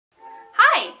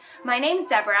Hi, my name's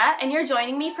Deborah, and you're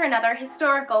joining me for another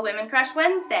historical Women Crush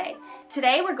Wednesday.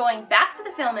 Today we're going back to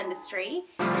the film industry.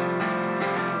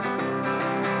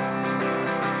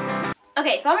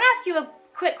 Okay, so I'm going to ask you a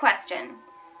quick question.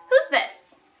 Who's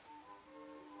this?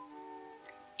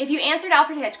 If you answered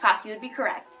Alfred Hitchcock, you would be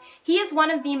correct. He is one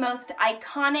of the most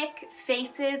iconic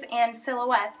faces and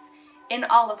silhouettes in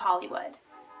all of Hollywood.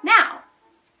 Now,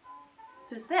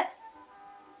 who's this?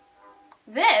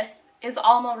 This is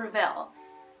Alma Reville.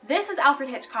 This is Alfred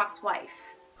Hitchcock's wife.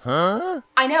 Huh?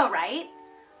 I know, right?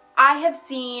 I have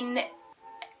seen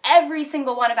every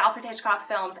single one of Alfred Hitchcock's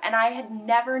films, and I had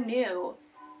never knew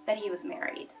that he was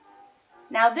married.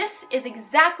 Now, this is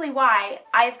exactly why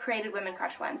I have created Women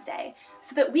Crush Wednesday,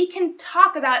 so that we can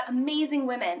talk about amazing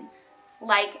women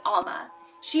like Alma.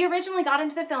 She originally got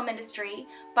into the film industry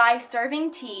by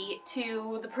serving tea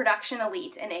to the production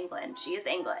elite in England. She is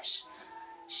English.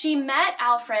 She met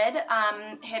Alfred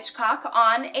Hitchcock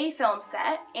on a film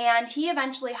set, and he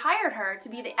eventually hired her to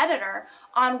be the editor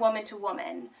on Woman to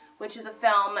Woman, which is a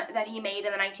film that he made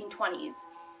in the 1920s.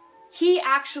 He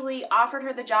actually offered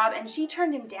her the job, and she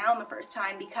turned him down the first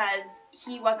time because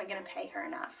he wasn't going to pay her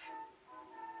enough.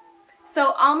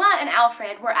 So Alma and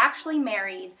Alfred were actually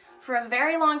married for a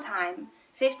very long time,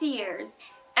 50 years,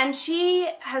 and she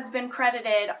has been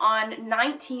credited on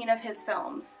 19 of his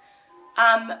films.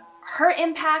 Her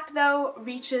impact, though,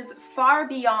 reaches far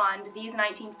beyond these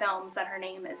 19 films that her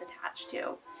name is attached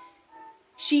to.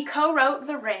 She co-wrote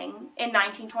The Ring in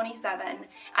 1927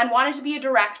 and wanted to be a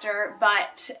director,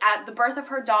 but at the birth of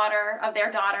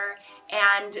their daughter,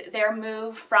 and their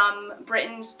move from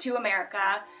Britain to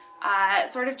America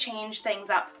sort of changed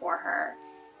things up for her.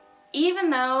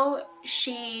 Even though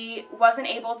she wasn't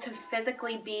able to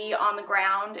physically be on the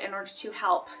ground in order to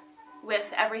help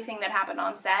with everything that happened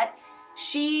on set,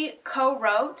 she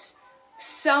co-wrote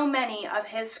so many of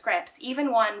his scripts, even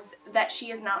ones that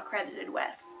she is not credited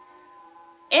with.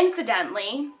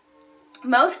 Incidentally,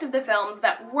 most of the films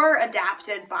that were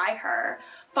adapted by her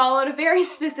followed a very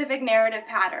specific narrative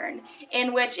pattern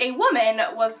in which a woman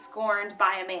was scorned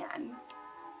by a man.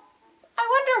 I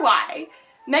wonder why.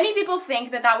 Many people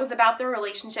think that that was about their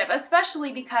relationship,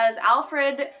 especially because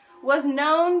Alfred was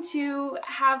known to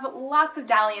have lots of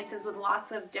dalliances with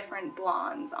lots of different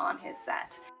blondes on his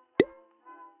set.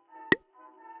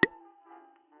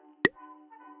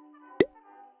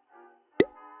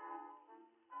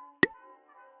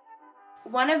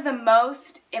 One of the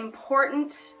most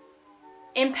important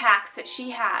impacts that she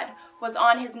had was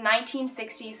on his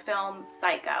 1960s film,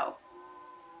 Psycho.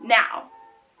 Now,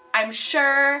 I'm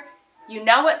sure you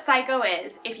know what Psycho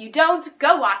is. If you don't,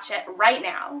 go watch it right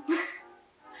now.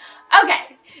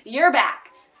 Okay, you're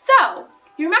back. So,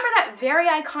 you remember that very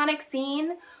iconic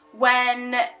scene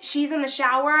when she's in the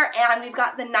shower and we've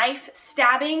got the knife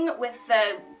stabbing with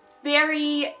the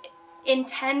very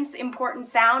intense, important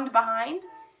sound behind?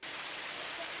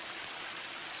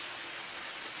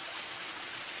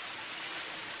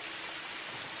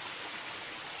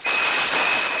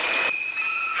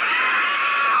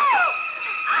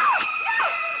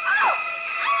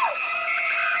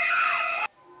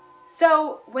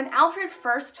 So when Alfred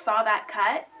first saw that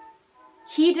cut,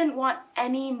 he didn't want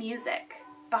any music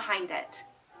behind it.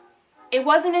 It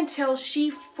wasn't until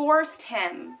she forced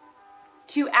him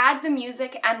to add the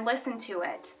music and listen to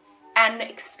it and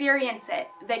experience it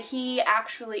that he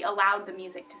actually allowed the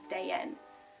music to stay in.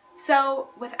 So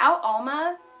without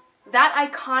Alma,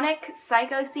 that iconic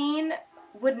Psycho scene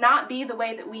would not be the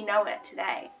way that we know it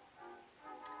today.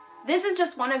 This is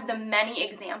just one of the many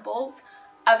examples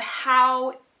of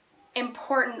how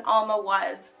important Alma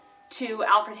was to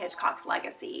Alfred Hitchcock's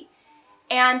legacy.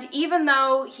 And even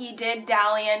though he did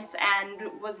dalliance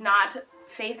and was not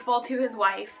faithful to his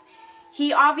wife,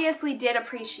 he obviously did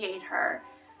appreciate her.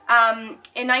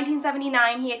 In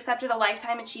 1979, he accepted a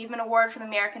Lifetime Achievement Award from the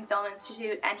American Film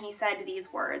Institute, and he said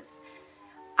these words,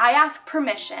 "I ask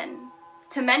permission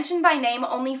to mention by name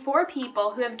only 4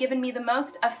 people who have given me the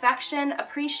most affection,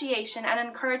 appreciation, and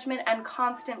encouragement and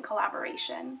constant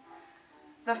collaboration.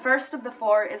 The first of the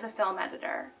 4 is a film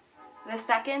editor. The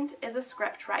second is a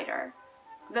script writer.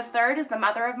 The third is the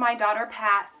mother of my daughter,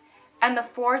 Pat. And the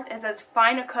 4th is as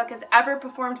fine a cook as ever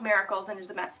performed miracles in a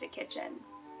domestic kitchen.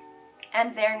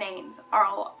 And their names are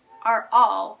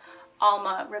all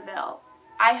Alma Reville."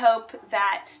 I hope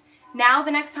that now the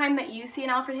next time that you see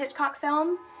an Alfred Hitchcock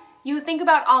film, you think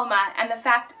about Alma and the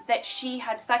fact that she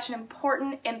had such an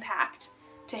important impact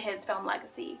to his film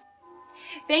legacy.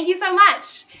 Thank you so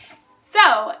much.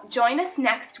 So, join us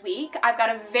next week. I've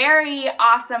got a very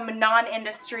awesome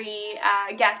non-industry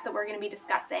guest that we're going to be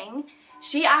discussing.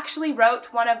 She actually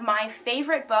wrote one of my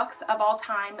favorite books of all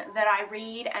time that I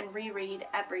read and reread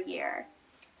every year.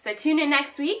 So tune in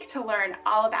next week to learn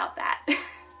all about that.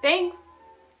 Thanks!